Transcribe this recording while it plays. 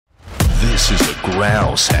This is the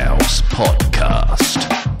Grouse House Podcast.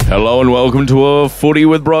 Hello and welcome to a Footy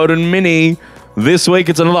with Broad and Minnie. This week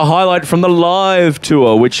it's another highlight from the live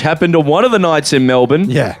tour, which happened on one of the nights in Melbourne.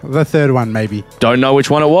 Yeah, the third one maybe. Don't know which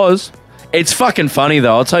one it was. It's fucking funny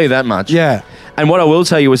though, I'll tell you that much. Yeah. And what I will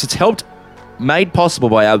tell you is it's made possible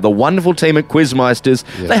by the wonderful team at Quizmeisters.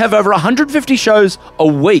 Yeah. They have over 150 shows a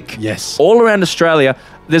week. Yes. All around Australia.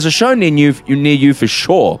 There's a show near you for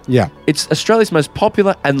sure. Yeah. It's Australia's most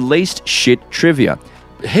popular and least shit trivia.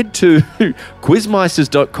 Head to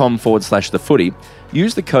quizmeisters.com/thefooty.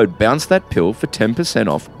 Use the code BOUNCETHATPILL for 10%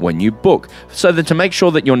 off when you book. So that to make sure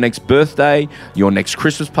that your next birthday, your next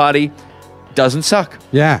Christmas party doesn't suck.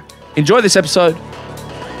 Yeah. Enjoy this episode.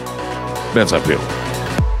 Bounce that pill.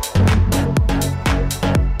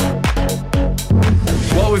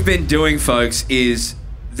 What we've been doing, folks, is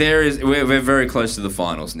we're very close to the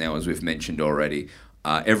finals now, as we've mentioned already.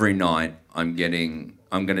 Every night, I'm going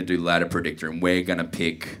to do ladder predictor, and we're going to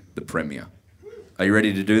pick the premier. Are you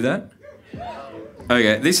ready to do that?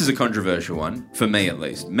 Okay, this is a controversial one for me at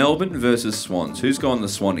least. Melbourne versus Swans. Who's gone the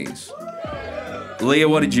Swannies? Leah,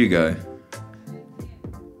 what did you go?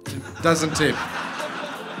 Doesn't tip.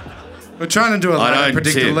 We're trying to do a ladder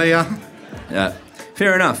predictor, tip. Leah. Yeah,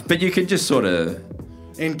 fair enough. But you could just sort of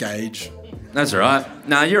engage. That's all right.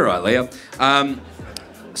 Nah, you're right, Leah.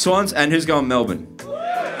 Swans, and who's going Melbourne?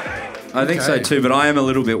 I think so too, but I am a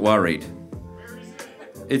little bit worried.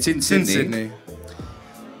 It's in Sydney.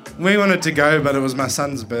 We wanted to go, but it was my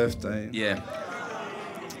son's birthday. Yeah.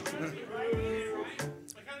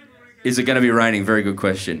 Is it going to be raining? Very good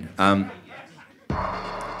question. Wrong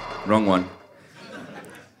one.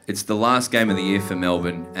 It's the last game of the year for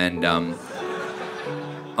Melbourne, and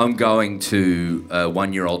I'm going to a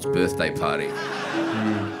 1-year-old's birthday party.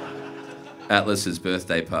 Atlas's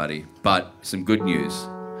birthday party. But some good news.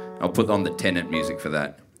 I'll put on the Tenet music for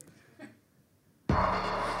that.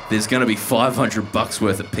 There's going to be $500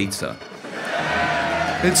 worth of pizza.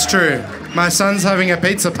 It's true. My son's having a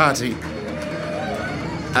pizza party.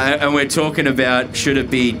 And we're talking about, should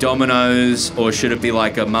it be Domino's or should it be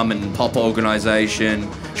like a mum and pop organisation?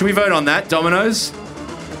 Should we vote on that, Domino's?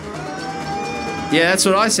 Yeah, that's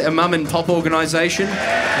what I said, a mum and pop organisation.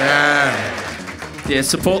 Yeah. Yeah,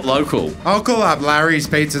 support local. I'll call up Larry's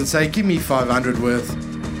Pizza and say, give me 500 worth.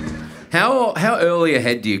 How early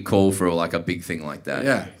ahead do you call for like a big thing like that?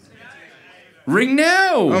 Yeah. Ring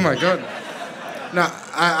now! Oh my God. No,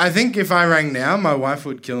 I think if I rang now, my wife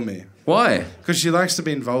would kill me. Why? Because she likes to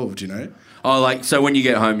be involved, you know? Oh, like, so when you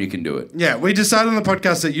get home, you can do it? Yeah, we decided on the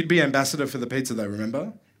podcast that you'd be ambassador for the pizza, though,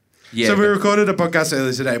 remember? Yeah. So we recorded a podcast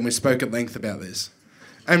earlier today and we spoke at length about this.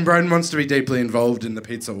 And Broden wants to be deeply involved in the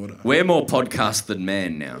pizza order. We're more podcast than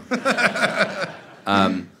man now.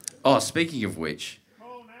 Speaking of which...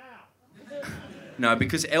 No,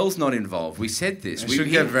 because Elle's not involved. We said this.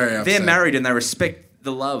 Should get very upset. They're married and they respect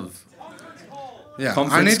the love. Yeah,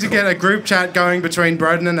 I need to get a group chat going between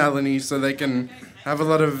Broden and Eleni so they can have a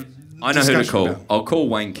lot of I know who to call. about. I'll call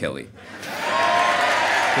Wayne Kelly.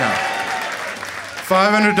 Yeah.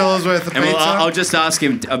 $500 worth of and pizza. I'll just ask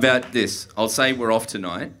him about this. I'll say we're off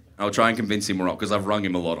tonight. I'll try and convince him we're off because I've rung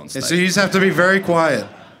him a lot on stage. Yeah, so you just have to be very quiet.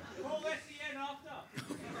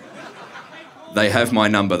 They have my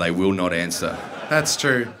number. They will not answer. That's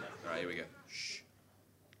true. All right, here we go. Shh.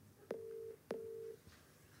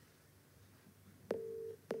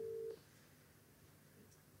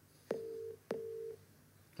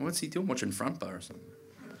 What's he doing? Watching Front Bar or something?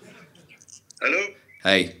 Hello?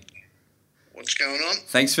 Hey. What's going on?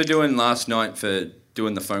 Thanks for doing last night, for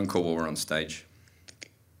doing the phone call while we're on stage.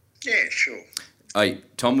 Yeah, sure. Hey,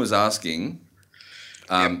 Tom was asking,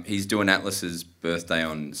 he's doing Atlas's birthday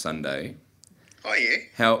on Sunday. Oh, yeah?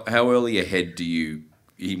 How early ahead do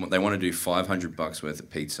they want to do $500 worth of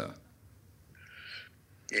pizza?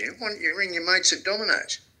 Yeah, why don't you ring your mates at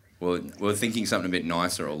Domino's? Well, we're thinking something a bit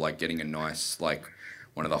nicer, or like getting a nice, like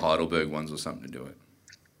one of the Heidelberg ones or something to do it.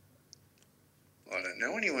 I don't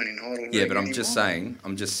know anyone in Heidelberg Yeah, but anymore.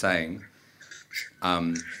 I'm just saying,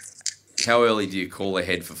 how early do you call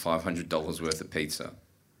ahead for $500 worth of pizza?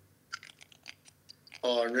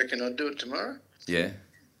 Oh, I reckon I'd do it tomorrow. Yeah?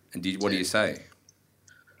 And what do you say?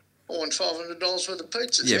 I want $500 worth of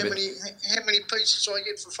pizzas. Yeah, how many pizzas do I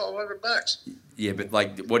get for $500? Yeah, but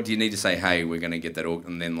like, what do you need to say? Hey, we're going to get that,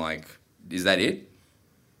 and then like, is that it?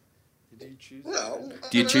 Do you choose? Well,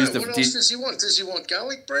 do you choose what else does he want? Does he want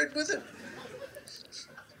garlic bread with it?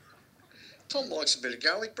 Tom likes a bit of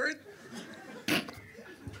garlic bread.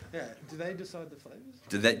 Yeah. Do they decide the flavours?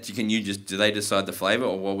 Do they decide the flavour,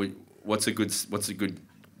 or what's a good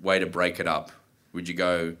way to break it up? Would you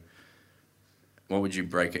go? What would you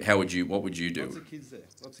break it? What would you do? Lots of kids there.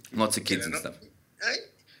 Lots of kids and stuff. Hey,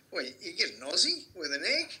 well, you get an Aussie with an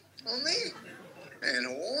egg on there and a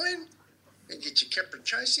wine, and get your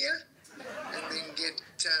capriccio, and then get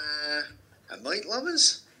a meat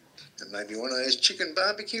lovers, and maybe one of those chicken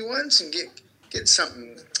barbecue ones, and get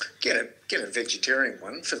something. Get a vegetarian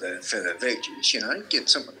one for the veggies. You know, get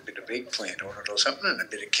something a bit of eggplant on it or something, and a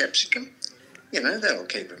bit of capsicum. You know, that'll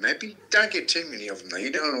keep them happy. Don't get too many of them though.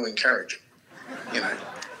 You don't want to encourage them. You know,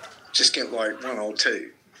 just get like one or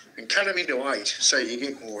two and cut them into 8 so you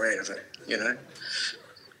get more out of it, you know.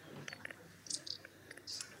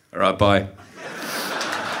 All right, bye.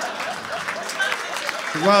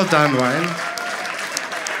 Well done, Wayne.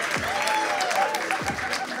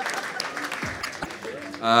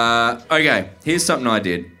 Okay, here's something I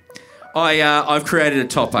did. I've created a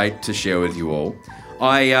top 8 to share with you all.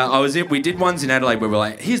 We did ones in Adelaide where we're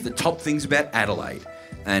like, here's the top things about Adelaide.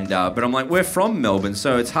 And but I'm like, we're from Melbourne,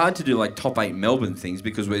 so it's hard to do like top 8 Melbourne things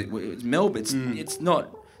because it's Melbourne. It's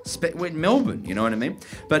not. We're in Melbourne, you know what I mean?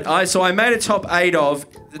 But I made a top 8 of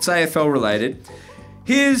it's AFL related.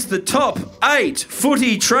 Here's the top 8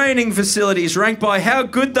 footy training facilities ranked by how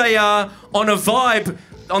good they are on the vibe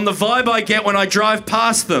I get when I drive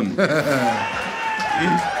past them.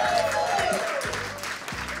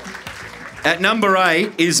 At number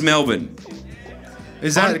 8 is Melbourne.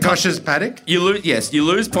 Is that Gosh's paddock? You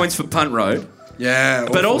lose points for punt road. Yeah,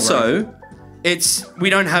 but also, we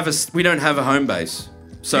don't have a home base,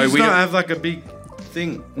 so we don't have like a big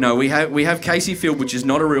thing. No, we have Casey Field, which is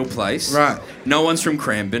not a real place. Right. No one's from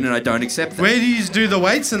Cranbourne, and I don't accept that. Where do you do the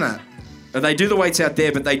weights and that? They do the weights out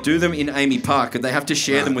there, but they do them in Amy Park, and they have to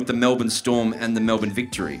share them with the Melbourne Storm and the Melbourne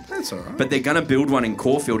Victory. That's all right. But they're going to build one in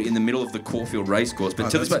Caulfield in the middle of the Caulfield racecourse.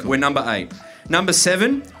 But cool. We're number 8. Number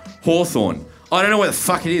 7, Hawthorn. I don't know where the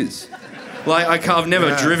fuck it is. Like, I've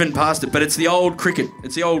never driven past it, but it's the old cricket.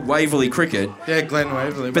 It's the old Waverley cricket. Yeah, Glen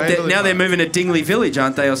Waverley. But now they're moving to Dingley Village,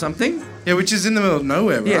 aren't they, or something? Yeah, which is in the middle of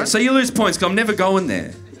nowhere, right? Yeah, so you lose points because I'm never going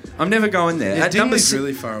there. Yeah, Dingley's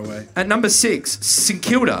really far away. At number 6, St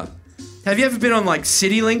Kilda. Have you ever been on, like,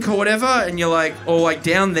 CityLink or whatever, and you're like, or, like,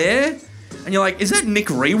 down there, and you're like, is that Nick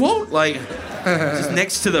Rewalt? Like, just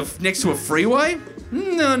next to a freeway?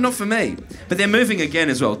 No, not for me. But they're moving again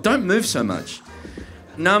as well. Don't move so much.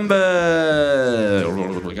 Number,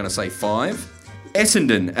 we're going to say 5,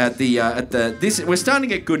 Essendon we're starting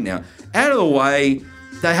to get good now. Out of the way,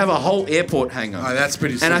 they have a whole airport hangar. Oh, that's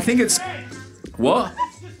pretty sick. And I think it's, what?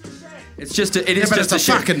 It's just a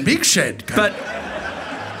fucking big shed. But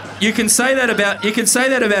you can say that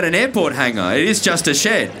about an airport hangar. It is just a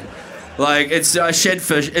shed. Like it's a shed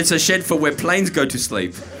for where planes go to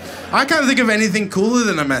sleep. I can't think of anything cooler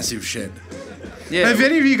than a massive shed. Yeah. Have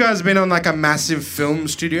any of you guys been on like a massive film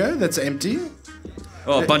studio that's empty?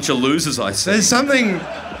 Oh, a bunch of losers, I see. There's something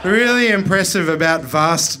really impressive about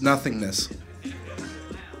vast nothingness.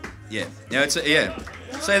 Yeah. Yeah. Say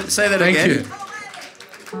that Thank again. you.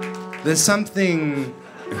 There's something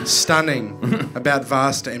stunning about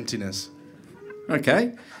vast emptiness.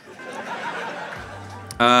 Okay.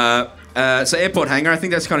 So airport hangar, I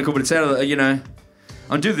think that's kind of cool, but it's out of the,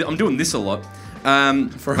 I'm doing this a lot.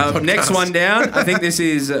 Next one down, I think this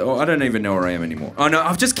is, I don't even know where I am anymore. Oh no,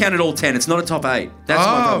 I've just counted all 10. It's not a top 8. That's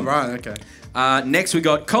my problem. Right, okay. Next we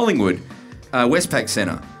got Collingwood, Westpac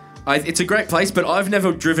Centre. It's a great place, but I've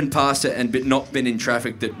never driven past it and not been in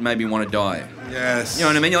traffic that made me want to die. Yes. You know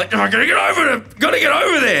what I mean? You're like, I gotta get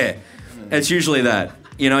over there. And it's usually that.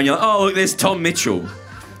 And you're like, oh, look, there's Tom Mitchell.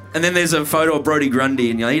 And then there's a photo of Brodie Grundy,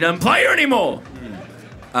 and you're like, he doesn't play here anymore.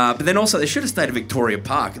 But then also, they should have stayed at Victoria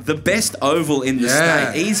Park, the best oval in the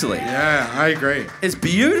state, easily. Yeah, I agree. It's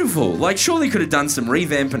beautiful. Like, surely could have done some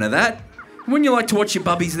revamping of that. Wouldn't you like to watch your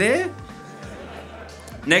bubbies there?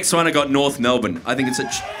 Next one, I got North Melbourne. I think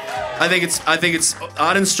it's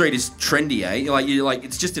Arden Street is trendy, eh?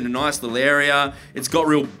 It's just in a nice little area. It's got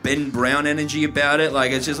real Ben Brown energy about it.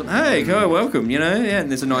 Like, it's just, hey, go, welcome, Yeah, and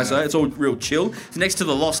there's a nice, it's all real chill. It's next to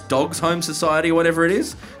the Lost Dogs Home Society or whatever it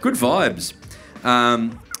is. Good vibes.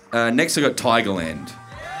 Next I got Tigerland.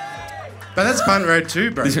 But that's Punt Road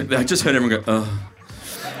too, bro. I just heard everyone go, oh.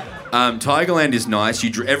 Tigerland is nice.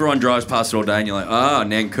 Everyone drives past it all day and you're like,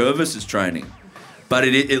 Nankervis is training. But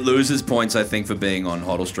it loses points, I think, for being on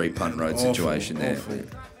Hoddle Street Punt Road situation there.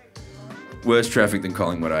 Worse traffic than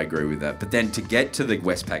Collingwood, I agree with that. But then to get to the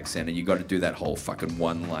Westpac Centre, you got to do that whole fucking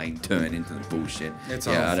one-lane turn into the bullshit. It's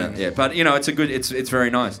but it's very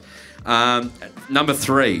nice. Number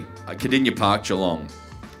 3, Cardinia Park, Geelong,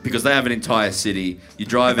 because they have an entire city. You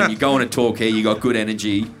drive and you go on a Torquay, you got good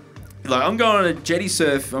energy. You're like, I'm going on a jetty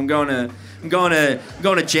surf. I'm going to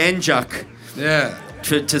Janjuk. Yeah.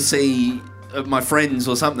 To see my friends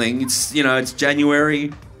or something. It's it's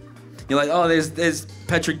January. You're like, oh, there's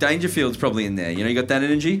Patrick Dangerfield's probably in there. You got that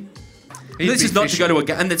energy. This is not to go to a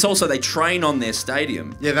game, and it's also they train on their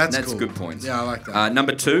stadium. Yeah, that's cool. Good points. Yeah, I like that.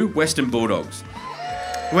 Number 2, Western Bulldogs.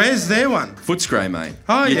 Where's their one? Footscray, mate.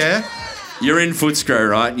 Oh, yeah. You're in Footscray,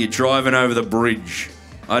 right? And you're driving over the bridge.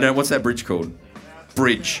 What's that bridge called?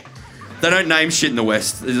 Bridge. They don't name shit in the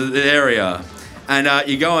West. The area. And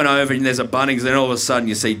you're going over and there's a Bunnings, and then all of a sudden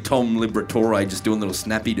you see Tom Liberatore just doing little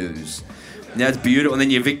snappy doos. Now it's beautiful. And then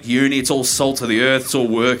you Vic Uni, it's all salt of the earth, it's all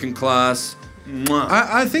working class.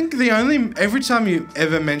 I think every time you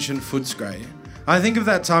ever mention Footscray, I think of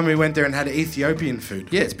that time we went there and had Ethiopian food.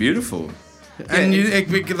 Yeah, it's beautiful. And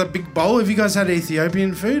we get a big bowl. Have you guys had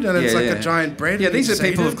Ethiopian food? And it's a giant bread. Yeah, these are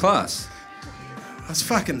people of class. That's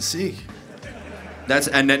fucking sick.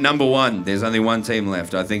 And at number 1, there's only one team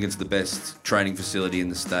left. I think it's the best training facility in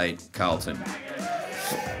the state, Carlton.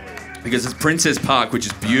 Because it's Princess Park, which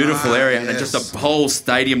is a beautiful area, and it's just a whole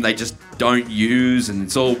stadium they just don't use, and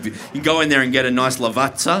it's all... You can go in there and get a nice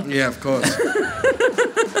lavazza. Yeah, of course.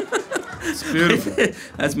 It's beautiful.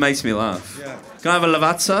 That makes me laugh. Yeah. Can I have a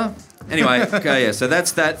lavazza? Anyway, okay, yeah, so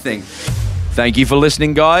that's that thing. Thank you for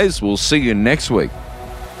listening, guys. We'll see you next week.